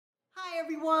Hi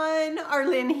everyone,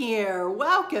 Arlene here.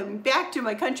 Welcome back to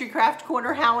my Country Craft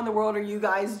Corner. How in the world are you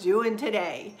guys doing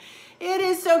today? It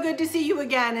is so good to see you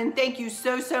again, and thank you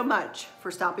so much for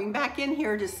stopping back in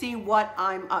here to see what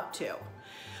I'm up to.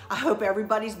 I hope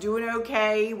everybody's doing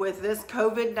okay with this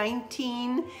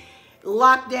COVID-19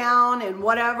 lockdown and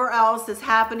whatever else is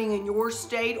happening in your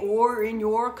state or in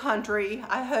your country.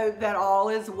 I hope that all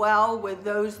is well with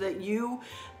those that you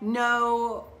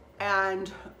know and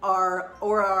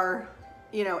are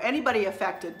anybody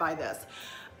affected by this.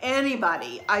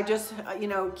 Anybody. I just,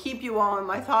 keep you all in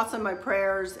my thoughts and my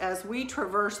prayers as we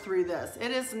traverse through this.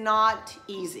 It is not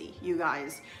easy, you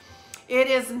guys. It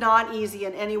is not easy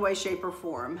in any way, shape, or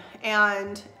form.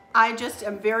 And I just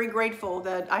am very grateful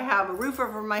that I have a roof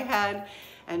over my head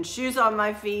and shoes on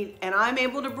my feet, and I'm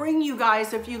able to bring you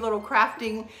guys a few little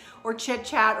crafting or chit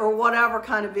chat or whatever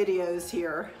kind of videos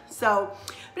here. So,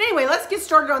 but anyway, let's get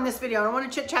started on this video. I don't want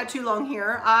to chit chat too long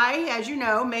here. I, as you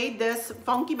know, made this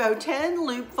funky bow, 10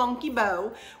 loop funky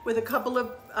bow with a couple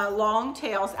of long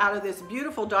tails out of this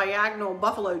beautiful diagonal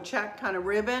buffalo check kind of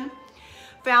ribbon.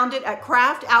 Found it at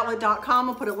craftoutlet.com.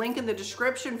 I'll put a link in the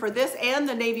description for this and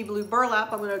the navy blue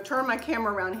burlap. I'm going to turn my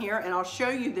camera around here and I'll show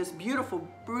you this beautiful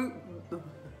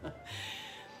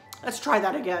let's try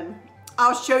that again.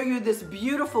 I'll show you this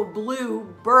beautiful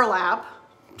blue burlap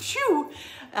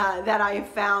that I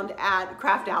found at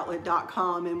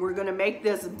craftoutlet.com, and we're going to make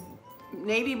this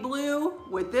navy blue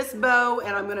with this bow,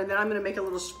 and then I'm going to make a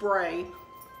little spray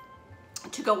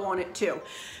to go on it too.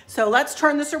 So let's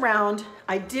turn this around.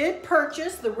 I did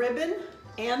purchase the ribbon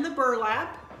and the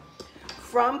burlap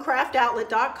from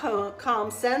craftoutlet.com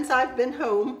since I've been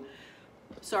home.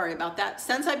 Sorry about that.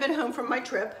 Since I've been home from my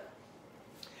trip.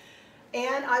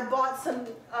 And I bought some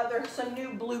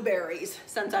new blueberries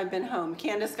since I've been home.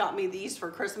 Candace got me these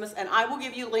for Christmas, and I will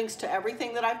give you links to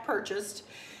everything that I've purchased.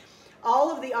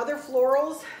 All of the other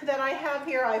florals that I have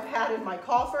here, I've had in my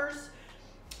coffers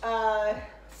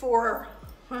for,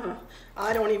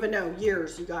 I don't even know,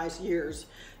 years, you guys, years.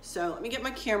 So let me get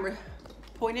my camera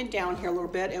pointed down here a little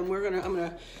bit, and I'm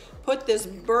gonna put this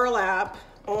burlap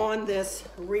on this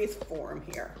wreath form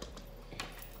here.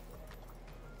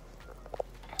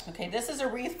 Okay, this is a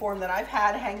wreath form that I've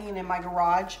had hanging in my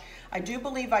garage. I do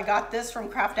believe I got this from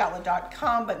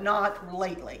craftoutlet.com, but not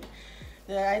lately.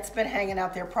 It's been hanging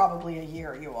out there probably a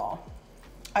year, you all.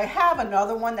 I have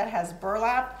another one that has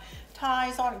burlap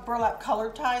ties on it, burlap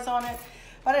colored ties on it,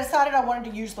 but I decided I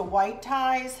wanted to use the white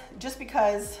ties just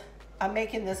because I'm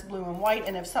making this blue and white,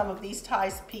 and if some of these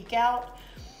ties peek out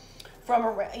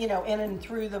from in and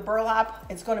through the burlap,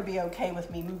 it's going to be okay with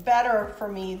me. Better for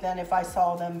me than if I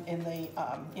saw them in the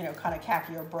kind of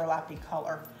khaki or burlappy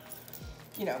color,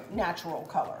 natural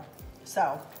color.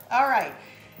 So, all right.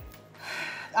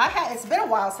 It's been a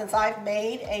while since I've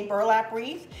made a burlap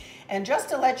wreath, and just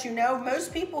to let you know,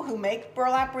 most people who make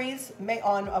burlap wreaths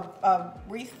on a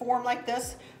wreath form like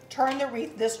this turn the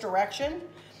wreath this direction.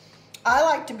 I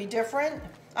like to be different.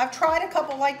 I've tried a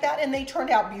couple like that and they turned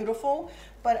out beautiful,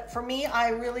 but for me, I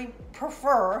really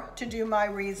prefer to do my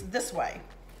wreaths this way.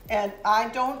 And I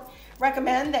don't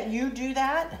recommend that you do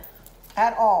that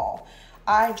at all.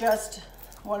 I just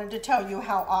wanted to tell you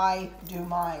how I do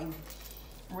my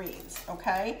wreaths,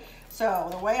 okay? So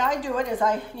the way I do it is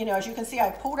as you can see, I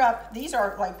pulled up, these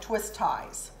are like twist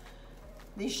ties,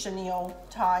 these chenille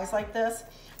ties like this.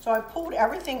 So I pulled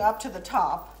everything up to the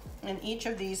top, and each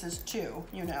of these is two,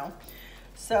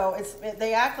 So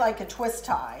they act like a twist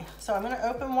tie. So I'm going to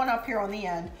open one up here on the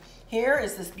end. Here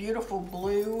is this beautiful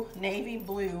blue, navy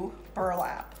blue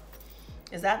burlap.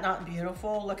 Is that not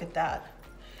beautiful? Look at that.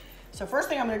 So first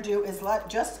thing I'm going to do is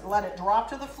just let it drop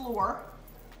to the floor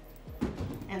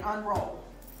and unroll,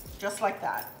 just like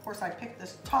that. Of course, I picked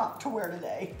this top to wear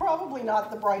today. Probably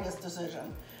not the brightest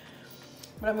decision.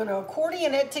 But I'm going to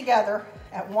accordion it together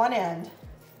at one end.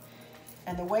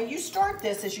 And the way you start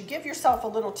this is you give yourself a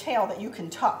little tail that you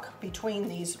can tuck between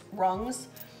these rungs.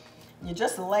 You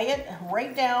just lay it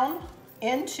right down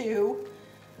into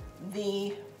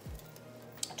the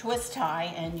twist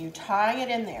tie and you tie it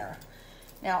in there.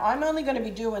 Now I'm only going to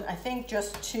be doing, I think,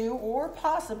 just 2 or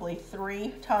possibly 3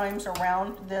 times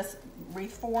around this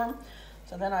wreath form.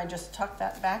 So then I just tuck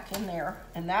that back in there,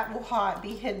 and that will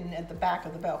be hidden at the back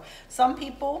of the bow. Some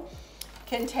people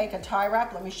can take a tie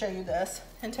wrap, let me show you this,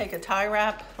 and take a tie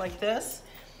wrap like this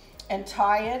and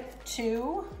tie it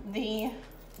to the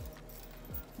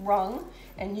rung,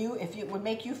 and if it would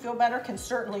make you feel better, can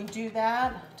certainly do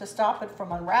that to stop it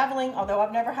from unraveling, although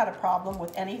I've never had a problem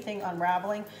with anything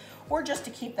unraveling, or just to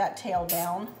keep that tail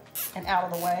down and out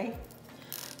of the way.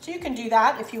 So you can do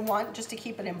that if you want, just to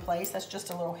keep it in place. That's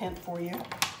just a little hint for you.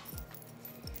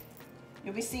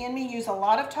 You'll be seeing me use a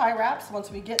lot of tie wraps once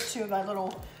we get to my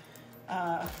little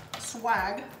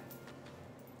swag.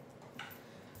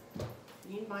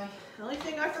 The only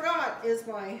thing I forgot is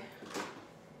my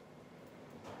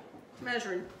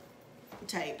measuring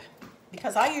tape,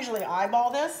 because I usually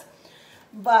eyeball this,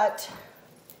 but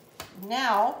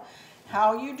now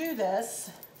how you do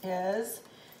this is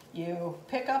you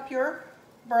pick up your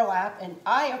burlap and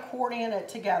I accordion it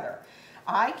together.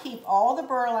 I keep all the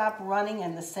burlap running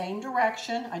in the same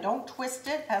direction. I don't twist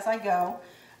it as I go.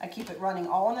 I keep it running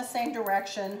all in the same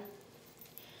direction,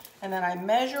 and then I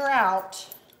measure out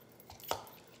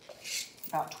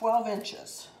about 12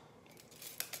 inches.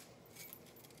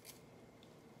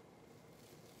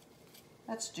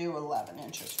 Let's do 11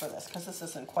 inches for this, because this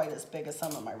isn't quite as big as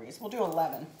some of my wreaths. We'll do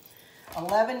 11.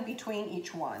 11 between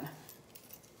each one.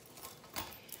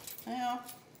 Yeah,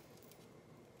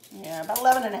 about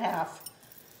 11 and a half.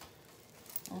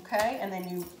 Okay, and then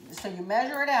you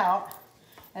measure it out,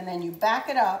 and then you back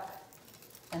it up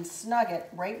and snug it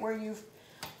right where you've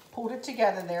pulled it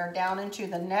together there, down into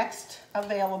the next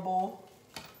available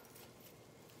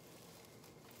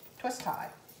twist tie.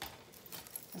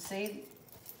 And see,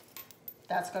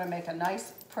 that's going to make a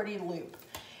nice pretty loop.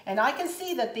 And I can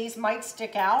see that these might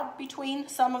stick out between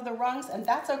some of the rungs, and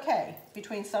that's okay,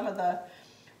 between some of the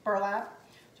burlap.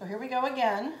 So here we go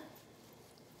again.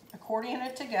 Accordion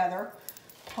it together,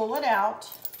 pull it out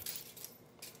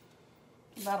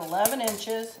about 11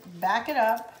 inches, back it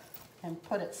up, and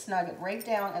snug it right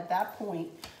down at that point,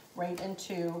 right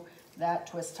into that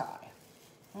twist tie.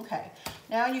 Okay,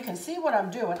 now you can see what I'm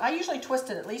doing. I usually twist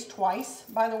it at least twice,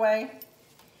 by the way.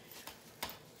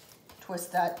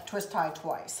 Twist that twist tie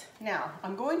twice. Now,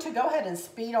 I'm going to go ahead and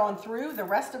speed on through the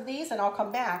rest of these, and I'll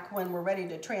come back when we're ready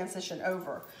to transition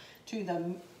over to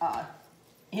the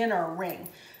inner ring.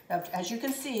 Now, as you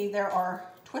can see, there are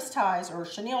twist ties or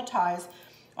chenille ties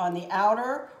on the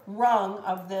outer rung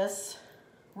of this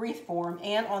wreath form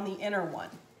and on the inner one.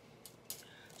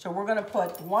 So we're going to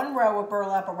put one row of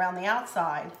burlap around the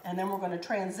outside, and then we're going to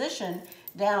transition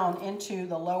down into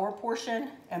the lower portion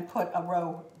and put a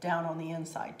row down on the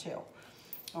inside too.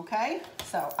 Okay,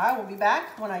 so I will be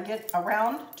back when I get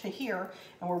around to here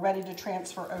and we're ready to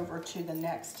transfer over to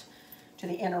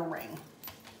the inner ring.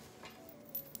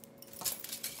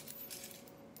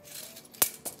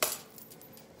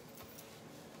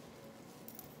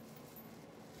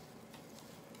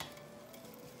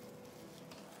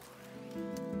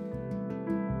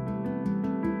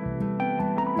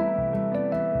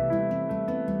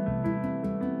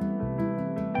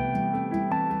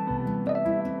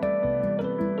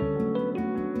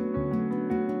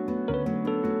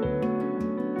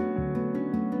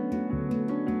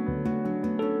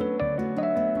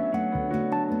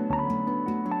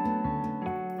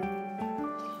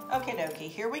 Okie dokie,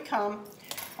 here we come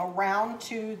around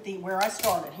to where I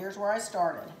started. Here's where I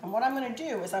started. And what I'm going to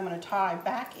do is I'm going to tie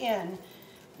back in,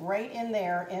 right in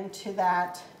there, into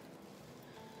that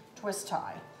twist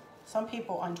tie. Some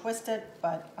people untwist it,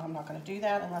 but I'm not going to do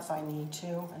that unless I need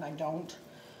to, and I don't.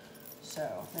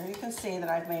 So there you can see that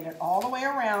I've made it all the way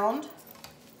around,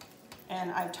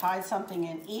 and I've tied something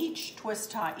in each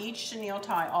twist tie, each chenille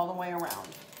tie all the way around.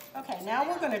 Okay, now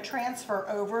we're going to transfer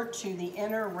over to the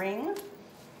inner ring.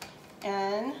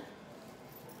 And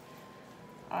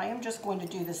I am just going to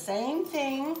do the same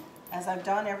thing as I've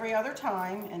done every other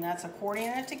time, and that's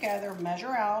accordion it together,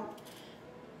 measure out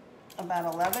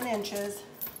about 11 inches,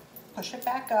 push it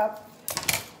back up,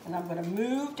 and I'm going to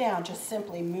move down, just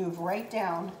simply move right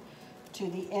down to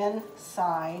the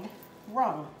inside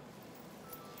rung.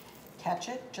 Catch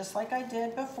it just like I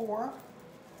did before,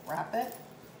 wrap it,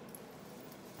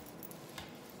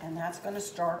 and that's going to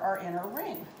start our inner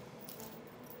ring.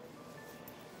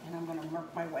 And I'm going to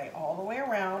work my way all the way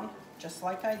around, just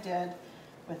like I did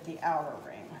with the outer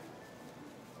ring.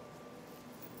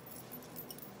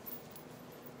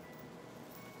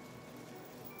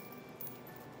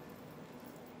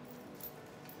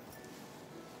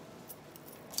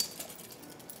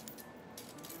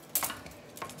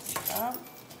 Up,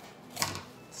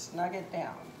 snug it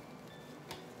down.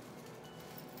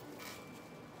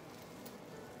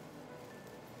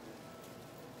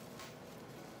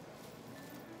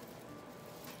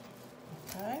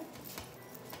 Okay,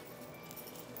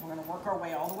 we're going to work our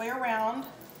way all the way around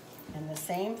in the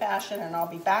same fashion, and I'll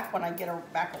be back when I get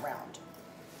back around.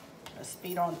 I'm going to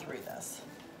speed on through this.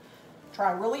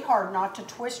 Try really hard not to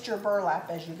twist your burlap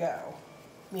as you go,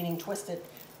 meaning twist it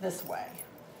this way.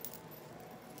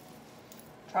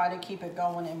 Try to keep it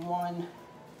going in one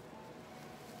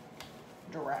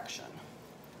direction.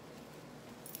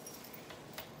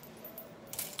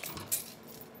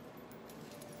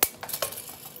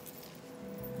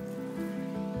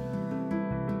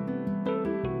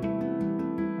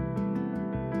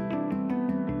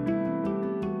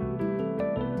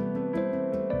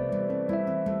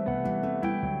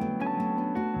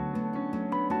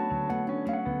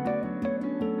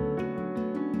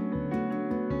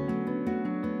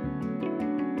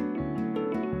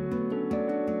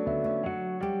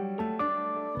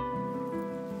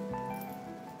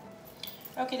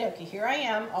 Okie dokie, here I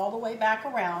am all the way back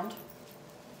around,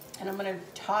 and I'm going to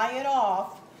tie it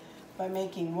off by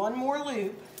making one more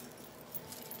loop,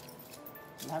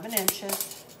 11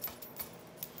 inches,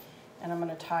 and I'm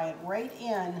going to tie it right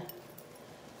in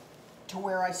to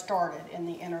where I started in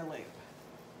the inner loop.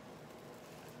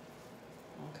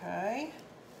 Okay,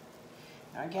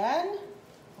 now again,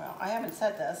 well, I haven't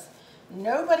said this,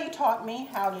 nobody taught me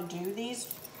how to do these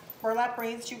burlap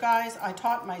wreaths, you guys. I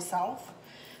taught myself.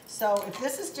 So if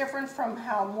this is different from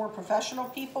how more professional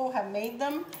people have made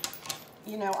them,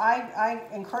 you know, I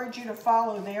encourage you to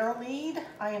follow their lead.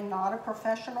 I am not a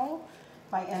professional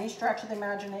by any stretch of the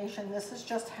imagination. This is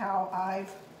just how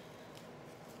I've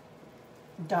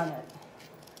done it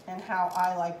and how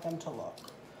I like them to look.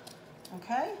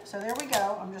 Okay, so there we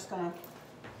go. I'm just gonna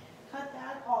cut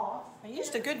that off. I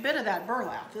used a good bit of that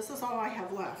burlap. This is all I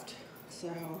have left,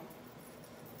 so.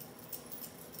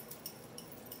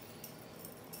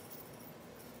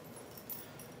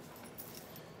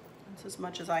 As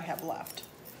much as I have left.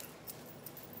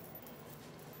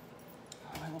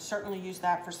 I will certainly use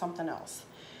that for something else.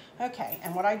 Okay,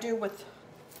 and what I do with,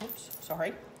 oops,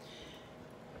 sorry.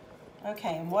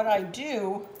 Okay, and what I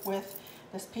do with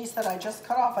this piece that I just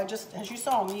cut off, as you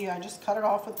saw me, I just cut it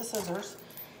off with the scissors,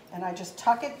 and I just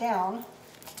tuck it down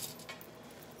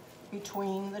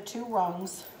between the two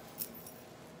rungs.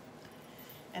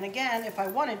 And again, if I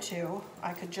wanted to,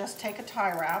 I could just take a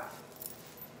tie wrap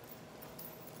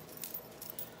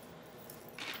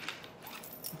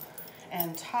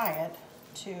and tie it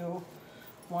to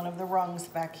one of the rungs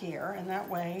back here, and that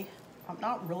way I'm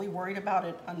not really worried about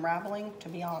it unraveling, to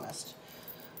be honest.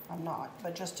 I'm not,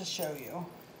 but just to show you.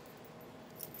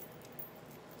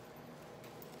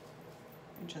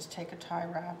 You just take a tie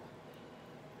wrap,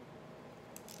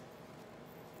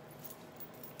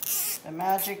 the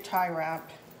magic tie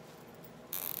wrap,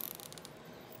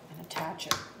 and attach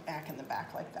it back in the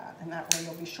back like that, and that way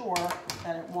you'll be sure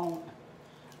that it won't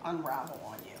unravel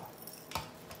on you.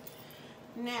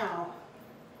 Now,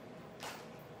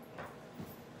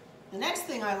 the next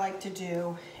thing I like to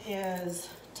do is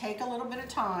take a little bit of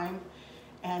time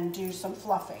and do some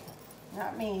fluffing.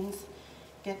 That means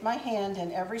get my hand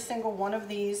in every single one of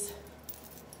these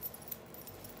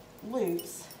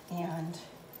loops and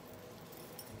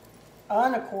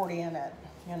unaccordion it,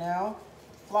 you know?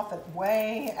 Fluff it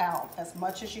way out as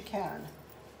much as you can.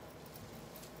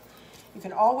 You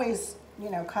can always, you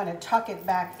know, kind of tuck it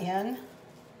back in.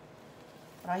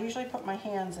 But I usually put my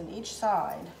hands in each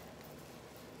side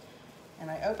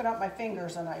and I open up my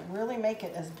fingers and I really make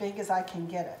it as big as I can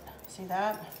get it. See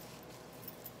that?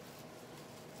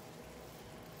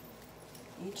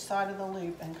 Each side of the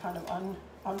loop, and kind of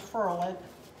unfurl it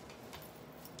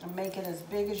and make it as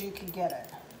big as you can get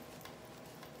it.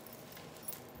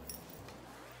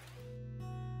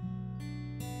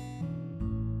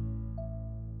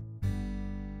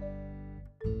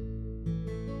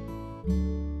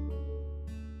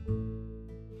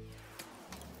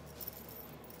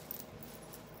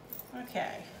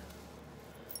 Okay,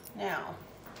 now,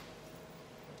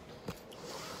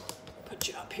 put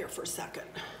you up here for a second.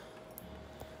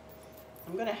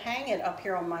 I'm gonna hang it up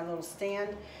here on my little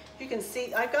stand. You can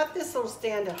see, I got this little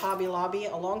stand at Hobby Lobby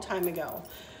a long time ago.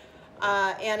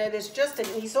 And it is just an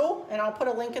easel, and I'll put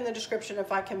a link in the description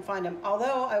if I can find them.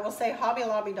 Although I will say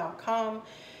hobbylobby.com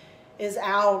is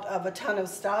out of a ton of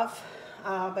stuff,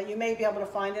 but you may be able to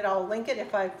find it. I'll link it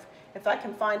if I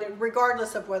can find it,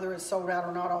 regardless of whether it's sold out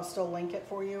or not. I'll still link it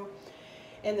for you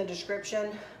in the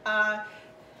description.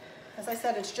 As I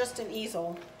said, it's just an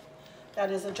easel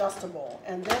that is adjustable,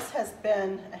 and this has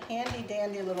been a handy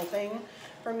dandy little thing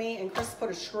for me, and Chris put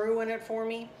a screw in it for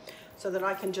me so that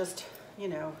I can just, you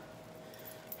know,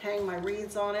 hang my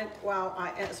wreaths on it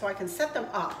so I can set them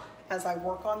up as I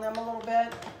work on them a little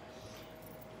bit.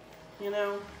 You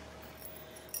know,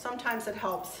 sometimes it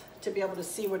helps to be able to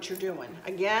see what you're doing.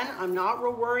 Again, I'm not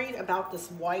real worried about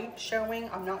this white showing.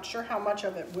 I'm not sure how much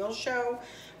of it will show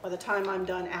by the time I'm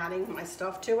done adding my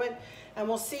stuff to it. And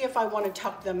we'll see if I want to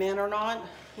tuck them in or not.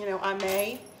 You know, I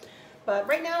may. But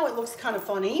right now it looks kind of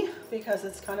funny because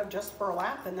it's kind of just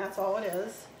burlap and that's all it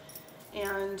is.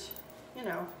 And, you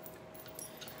know,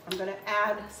 I'm going to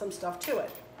add some stuff to it.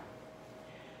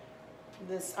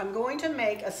 I'm going to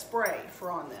make a spray for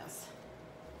on this.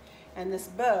 And this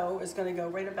bow is going to go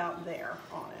right about there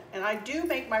on it. And I do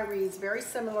make my wreaths very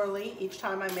similarly each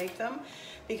time I make them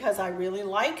because I really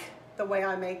like the way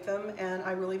I make them and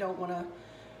I really don't want to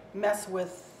mess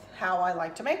with how I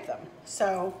like to make them.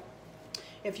 So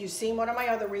if you've seen one of my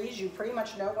other wreaths, you pretty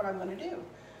much know what I'm going to do.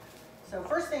 So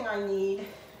first thing I need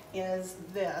is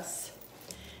this.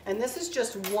 And this is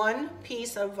just one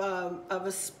piece of a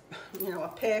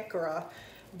pick or a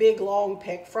big long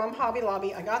pick from Hobby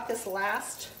Lobby. I got this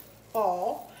last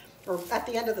fall, or at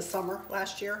the end of the summer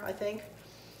last year, I think.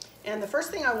 And the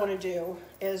first thing I want to do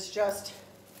is just,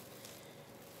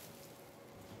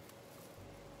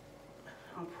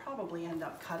 I'll probably end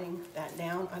up cutting that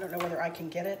down. I don't know whether I can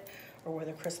get it or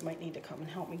whether Chris might need to come and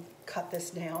help me cut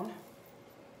this down,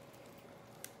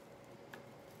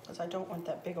 because I don't want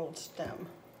that big old stem.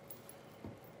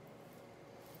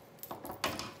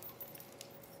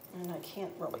 And I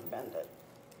can't really bend it.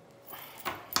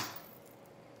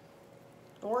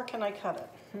 Or can I cut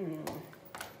it?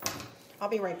 I'll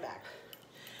be right back.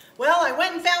 Well, I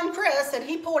went and found Chris, and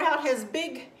he pulled out his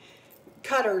big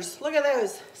cutters. Look at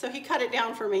those. So he cut it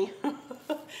down for me.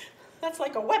 That's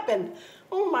like a weapon.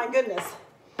 Oh my goodness.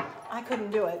 I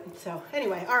couldn't do it. So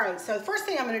anyway, all right. So the first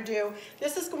thing I'm going to do,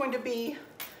 this is going to be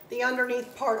the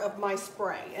underneath part of my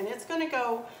spray, and it's going to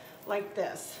go like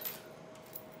this.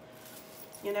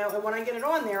 You know, and when I get it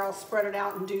on there, I'll spread it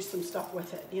out and do some stuff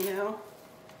with it, you know.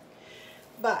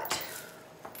 But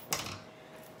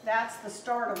that's the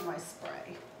start of my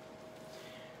spray.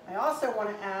 I also want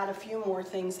to add a few more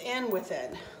things in with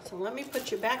it. So let me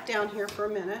put you back down here for a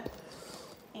minute.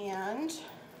 And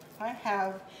I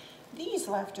have these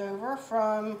left over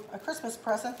from a Christmas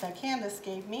present that Candace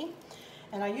gave me.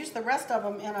 And I used the rest of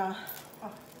them in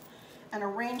an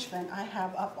arrangement I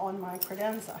have up on my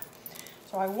credenza.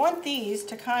 So I want these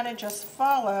to kind of just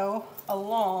follow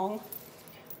along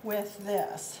with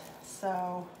this.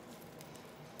 So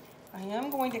I am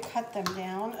going to cut them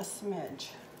down a smidge.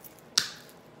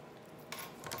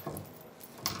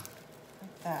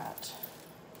 Like that.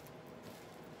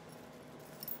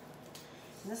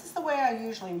 And this is the way I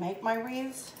usually make my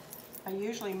wreaths. I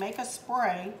usually make a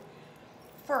spray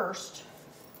first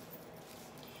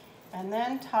and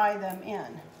then tie them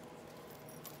in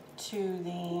to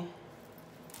the,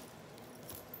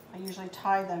 I usually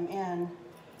tie them in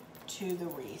to the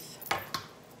wreath,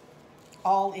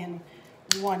 all in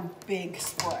one big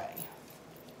spray.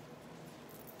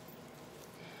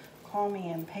 Call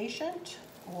me impatient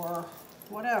or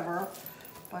whatever,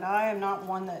 but I am not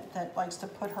one that likes to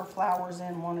put her flowers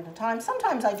in one at a time.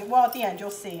 Sometimes I do. Well, at the end,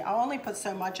 you'll see. I'll only put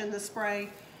so much in the spray,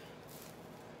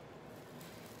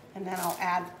 and then I'll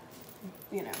add,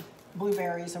 you know,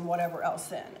 blueberries and whatever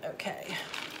else in. Okay,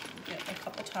 get a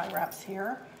couple tie wraps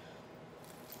here.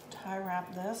 Tie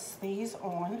wrap these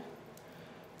on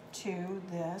to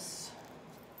this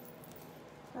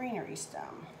greenery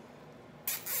stem.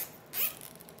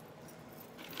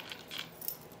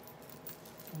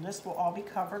 And this will all be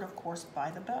covered, of course,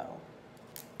 by the bow.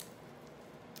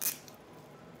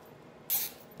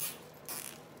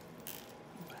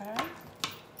 Okay.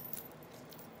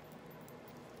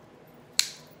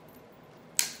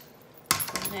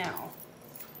 Now,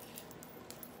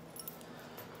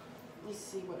 let me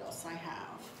see what else I have.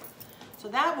 So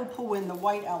that will pull in the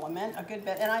white element a good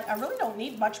bit, and I really don't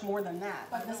need much more than that.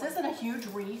 But this isn't a huge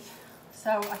wreath, so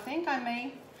I think I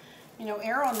may, you know,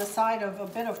 err on the side of a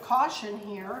bit of caution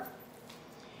here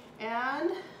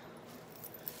and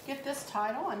get this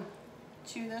tied on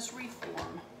to this wreath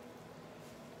form.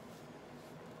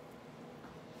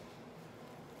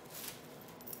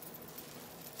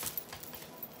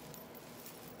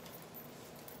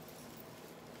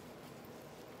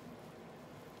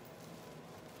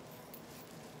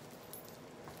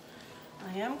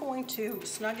 I am going to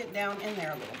snug it down in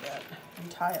there a little bit and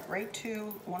tie it right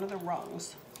to one of the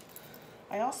rungs.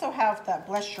 I also have that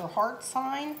bless your heart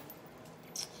sign.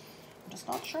 I'm just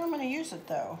not sure I'm going to use it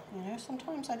though. You know,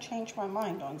 sometimes I change my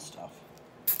mind on stuff.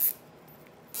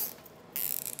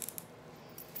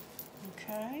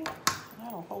 Okay,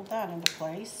 that'll hold that into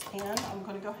place. And I'm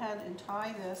going to go ahead and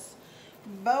tie this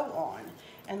bow on.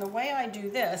 And the way I do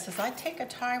this is I take a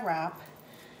tie wrap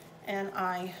and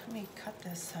let me cut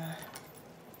this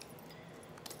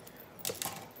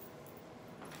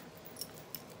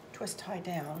twist tie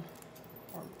down.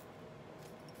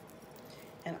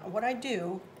 And what I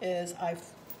do is I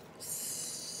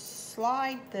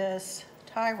slide this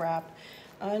tie wrap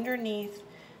underneath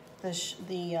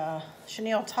the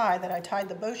chenille tie that I tied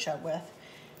the bow shut with,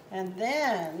 and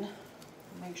then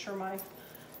make sure my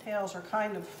tails are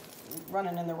kind of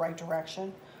running in the right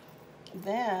direction.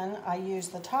 Then I use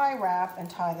the tie wrap and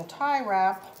tie the tie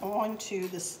wrap onto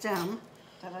the stem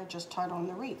that I just tied on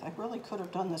the wreath. I really could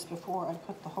have done this before I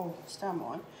put the whole stem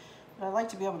on, but I like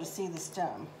to be able to see the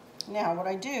stem. Now what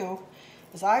I do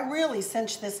is I really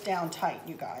cinch this down tight,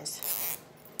 you guys.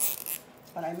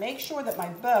 But I make sure that my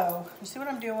bow, you see what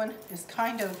I'm doing, is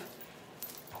kind of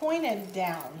pointed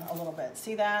down a little bit.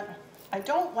 See that? I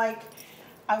don't like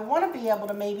I want to be able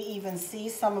to maybe even see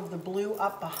some of the blue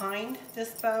up behind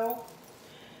this bow.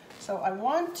 So I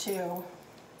want to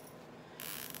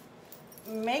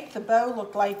make the bow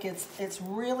look like it's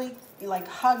really like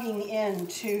hugging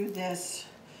into this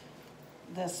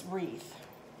wreath.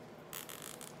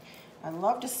 I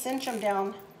love to cinch them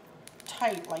down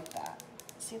tight like that.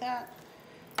 See that?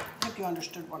 I hope you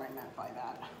understood what I meant by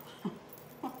that.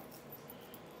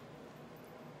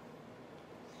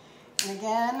 And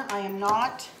again, I am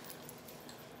not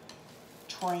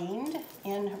trained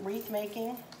in wreath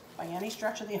making by any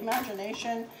stretch of the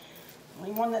imagination. The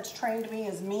only one that's trained me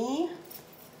is me.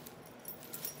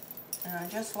 And I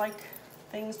just like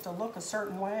things to look a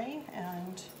certain way.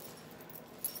 And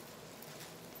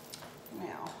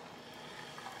now,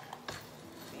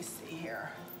 let me see here.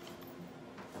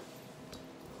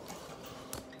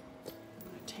 I'm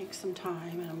going to take some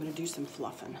time and I'm going to do some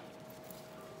fluffing.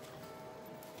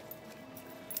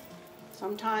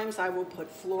 Sometimes I will put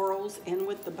florals in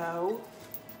with the bow,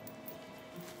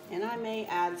 and I may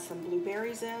add some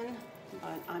blueberries in,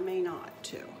 but I may not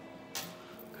too.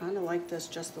 Kind of like this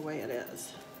just the way it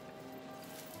is.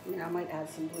 I mean, I might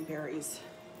add some blueberries.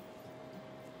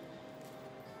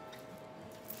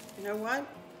 You know what?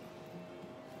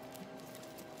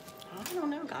 I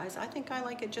don't know, guys. I think I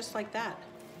like it just like that.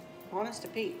 Honest to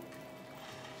Pete.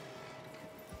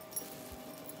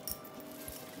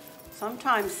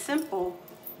 Sometimes simple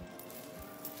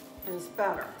is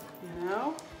better, you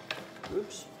know?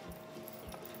 Oops.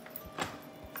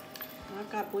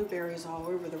 I've got blueberries all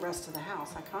over the rest of the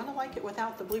house. I kind of like it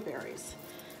without the blueberries.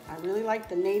 I really like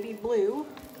the navy blue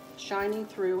shining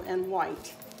through and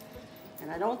white. And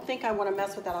I don't think I want to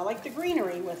mess with that. I like the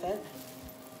greenery with it.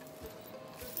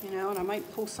 You know, and I might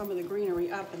pull some of the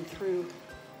greenery up and through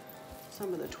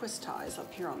some of the twist ties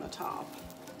up here on the top.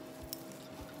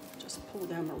 Just pull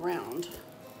them around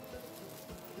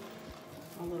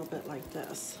a little bit like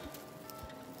this.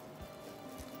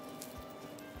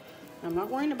 I'm not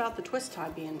worrying about the twist tie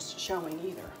being showing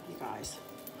either, you guys.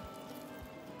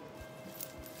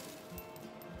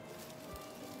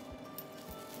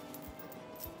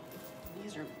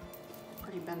 These are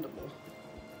pretty bendable.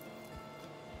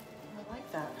 I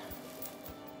like that.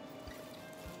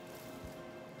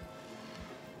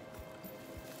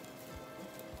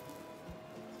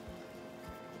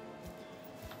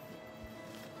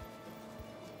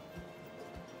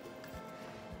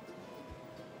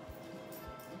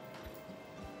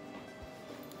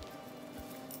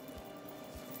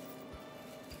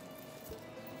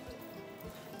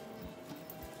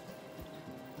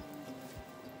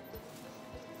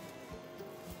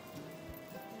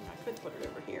 Put it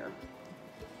over here.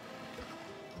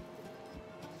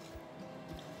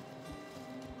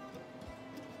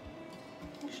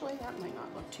 Actually, that might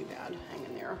not look too bad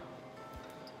hanging there.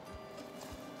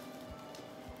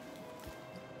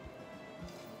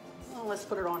 Well, let's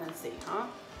put it on and see, huh?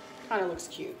 Kind of looks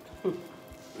cute.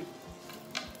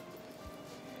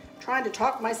 Trying to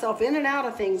talk myself in and out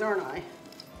of things, aren't I?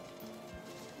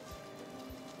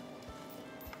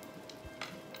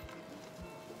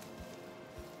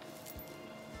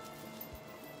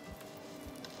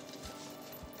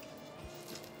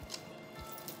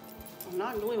 I'm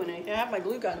not gluing anything. I have my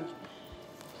glue gun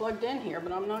plugged in here,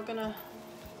 but I'm not gonna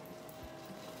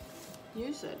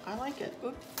use it. I like it.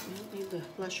 Oops, you don't need the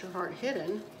bless your heart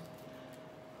hidden.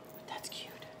 But that's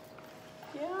cute.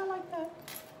 Yeah, I like that.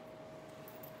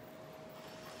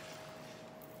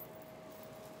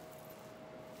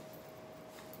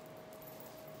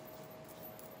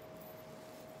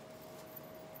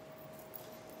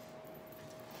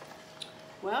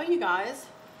 Well, you guys,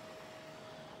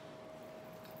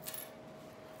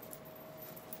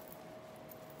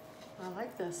 I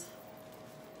like this.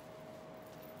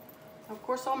 Of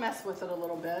course, I'll mess with it a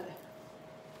little bit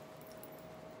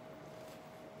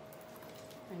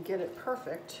and get it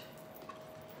perfect.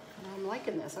 And I'm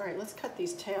liking this. All right, let's cut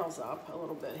these tails up a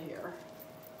little bit here.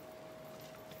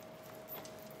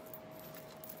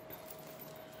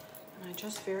 And I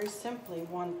just very simply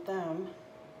want them,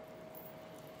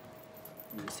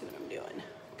 let me see what I'm doing.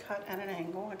 Cut at an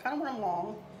angle. I kind of want them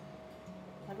long.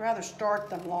 I'd rather start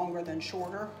them longer than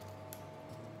shorter.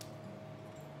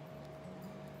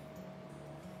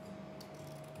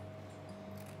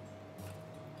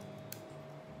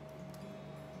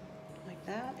 Like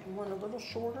that, and one a little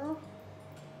shorter.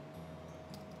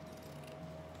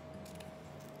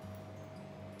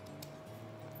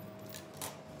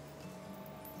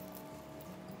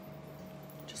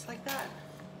 Just like that.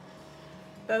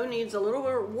 Bow needs a little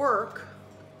bit of work,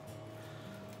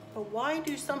 but why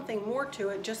do something more to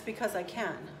it just because I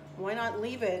can? Why not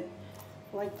leave it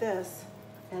like this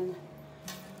and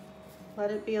Let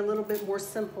it be a little bit more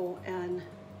simple and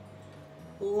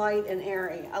light and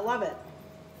airy. I love it.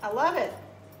 I love it.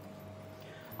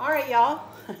 All right, y'all.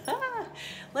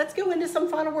 Let's go into some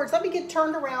final words. Let me get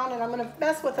turned around and I'm gonna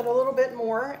mess with it a little bit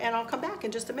more and I'll come back in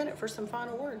just a minute for some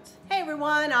final words. Hey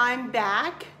everyone, I'm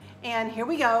back and here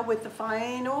we go with the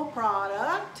final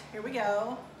product. Here we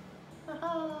go.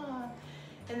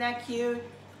 Isn't that cute?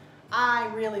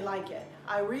 I really like it.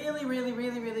 I really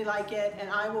like it, and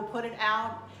I will put it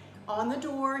out on the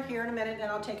door here in a minute and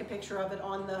I'll take a picture of it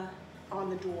on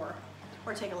the door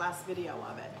or take a last video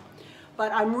of it.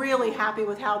 But I'm really happy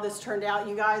with how this turned out,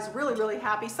 you guys. Really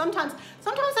happy. Sometimes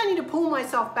I need to pull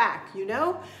myself back, you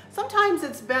know? Sometimes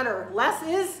it's better. Less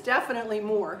is definitely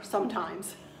more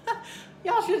sometimes.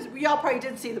 Y'all probably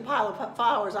did see the pile of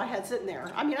flowers I had sitting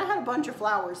there. I mean, I had a bunch of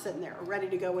flowers sitting there ready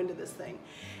to go into this thing.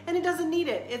 And it doesn't need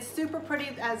it. It's super pretty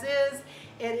as is.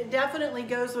 It definitely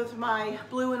goes with my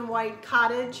blue and white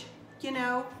cottage, you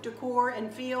know, decor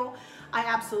and feel. I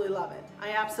absolutely love it.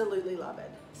 I absolutely love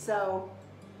it. So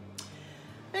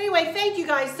anyway, thank you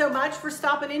guys so much for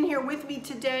stopping in here with me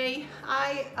today.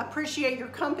 I appreciate your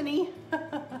company.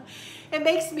 It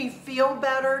makes me feel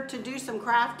better to do some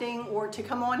crafting or to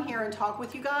come on here and talk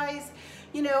with you guys.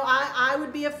 You know, I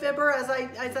would be a fibber, as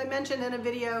I mentioned in a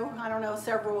video, I don't know,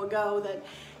 several ago, that,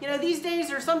 you know, these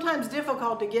days are sometimes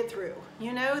difficult to get through.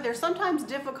 You know, they're sometimes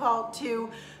difficult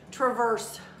to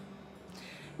traverse.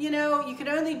 You know, you can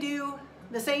only do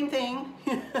the same thing,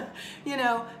 you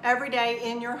know, every day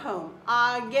in your home.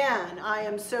 Again, I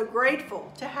am so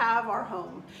grateful to have our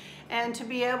home and to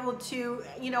be able to,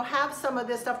 you know, have some of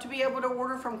this stuff, to be able to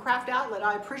order from Craft Outlet.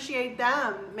 I appreciate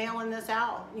them mailing this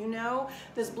out, you know,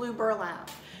 this blue burlap.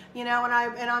 You know,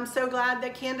 and I'm so glad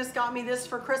that Candace got me this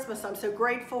for Christmas. I'm so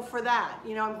grateful for that.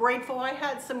 You know, I'm grateful I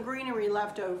had some greenery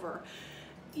left over.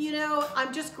 You know,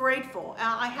 I'm just grateful.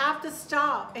 I have to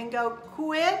stop and go,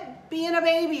 quit being a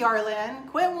baby, Arlen.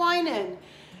 Quit whining.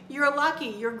 You're lucky.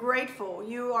 You're grateful.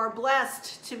 You are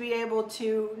blessed to be able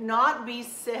to not be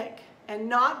sick and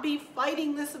not be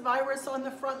fighting this virus on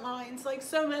the front lines like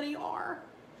so many are.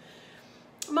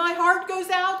 My heart goes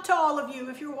out to all of you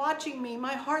if you're watching me.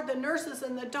 My heart, the nurses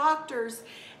and the doctors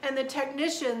and the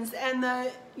technicians and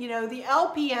the, you know, the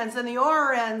LPNs and the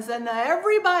RNs and the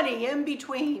everybody in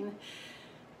between.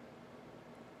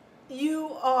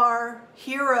 You are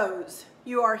heroes.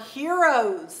 You are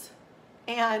heroes.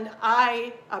 And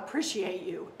I appreciate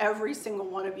you, every single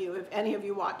one of you. If any of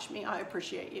you watch me, I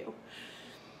appreciate you.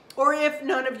 Or if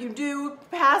none of you do,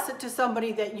 pass it to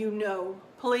somebody that you know.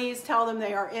 Please tell them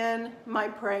they are in my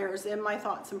prayers, in my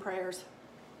thoughts and prayers.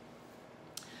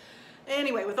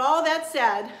 Anyway, with all that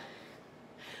said,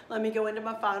 let me go into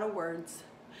my final words.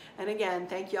 And again,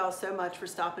 thank you all so much for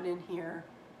stopping in here.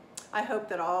 I hope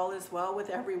that all is well with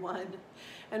everyone.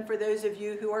 And for those of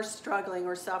you who are struggling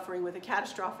or suffering with a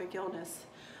catastrophic illness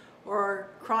or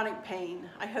chronic pain,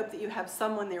 I hope that you have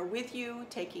someone there with you,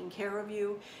 taking care of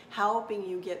you, helping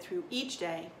you get through each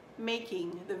day,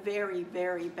 making the very,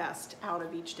 very best out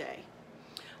of each day.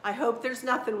 I hope there's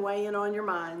nothing weighing on your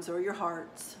minds or your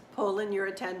hearts, pulling your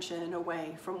attention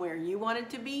away from where you want it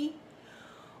to be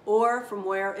or from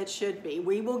where it should be.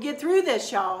 We will get through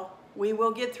this, y'all. We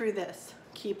will get through this.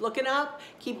 Keep looking up,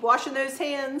 keep washing those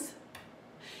hands,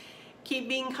 keep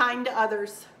being kind to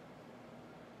others.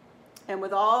 And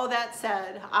with all that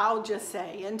said, I'll just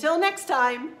say, until next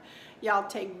time, y'all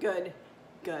take good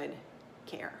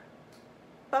care.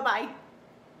 Bye-bye.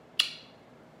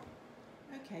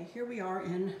 Okay, here we are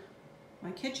in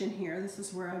my kitchen here. This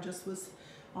is where I just was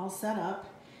all set up.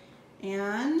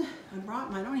 And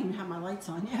I don't even have my lights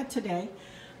on yet today.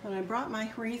 But I brought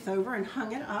my wreath over and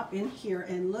hung it up in here,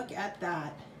 and look at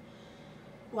that.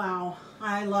 Wow,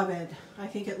 I love it. I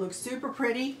think it looks super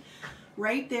pretty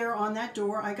right there on that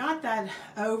door. I got that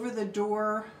over the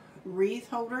door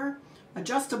wreath holder,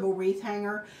 adjustable wreath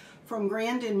hanger from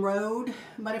Grandin Road.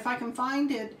 But if I can find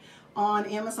it on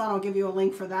Amazon, I'll give you a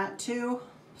link for that too.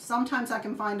 Sometimes I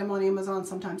can find them on Amazon,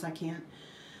 sometimes I can't.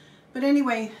 But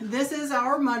anyway, this is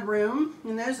our mudroom,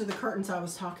 and those are the curtains I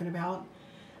was talking about.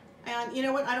 And you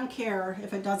know what? I don't care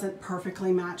if it doesn't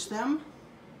perfectly match them.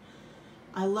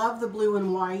 I love the blue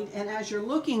and white. And as you're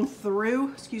looking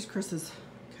through, excuse Chris's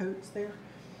coats there,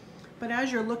 but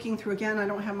as you're looking through, again, I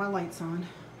don't have my lights on,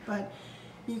 but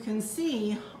you can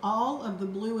see all of the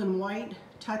blue and white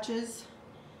touches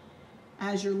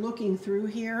as you're looking through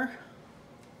here.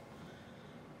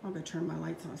 I'll go turn my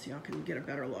lights on so y'all can get a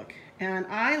better look. And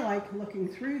I like looking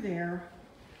through there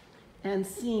and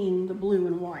seeing the blue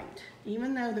and white.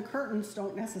 Even though the curtains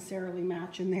don't necessarily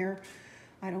match in there,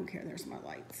 I don't care, there's my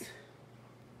lights.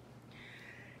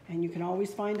 And you can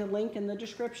always find a link in the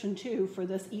description too for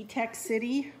this eTech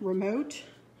City remote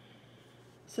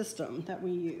system that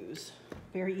we use.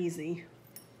 Very easy.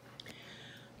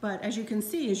 But as you can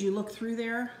see, as you look through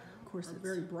there, of course it's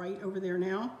very bright over there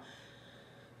now,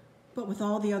 but with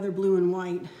all the other blue and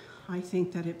white, I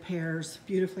think that it pairs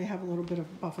beautifully. I have a little bit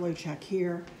of buffalo check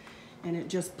here, and it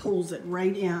just pulls it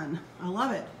right in. I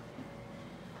love it.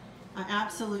 I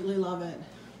absolutely love it.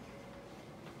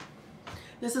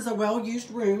 This is a well-used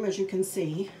room, as you can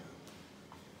see.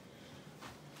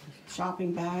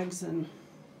 Shopping bags and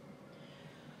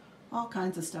all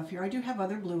kinds of stuff here. I do have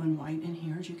other blue and white in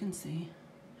here, as you can see.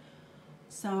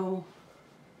 So,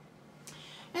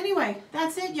 anyway,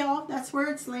 that's it, y'all. That's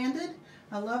where it's landed.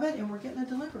 I love it, and we're getting a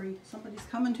delivery. Somebody's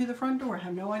coming to the front door. I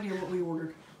have no idea what we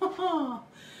ordered. But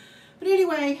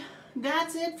anyway,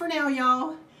 that's it for now,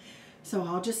 y'all. So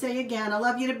I'll just say again, I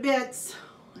love you to bits,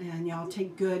 and y'all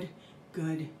take good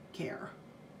care.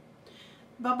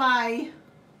 Bye-bye.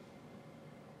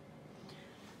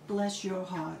 Bless your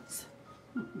hearts.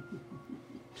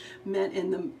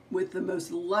 Meant with the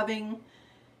most loving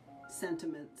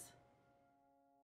sentiments.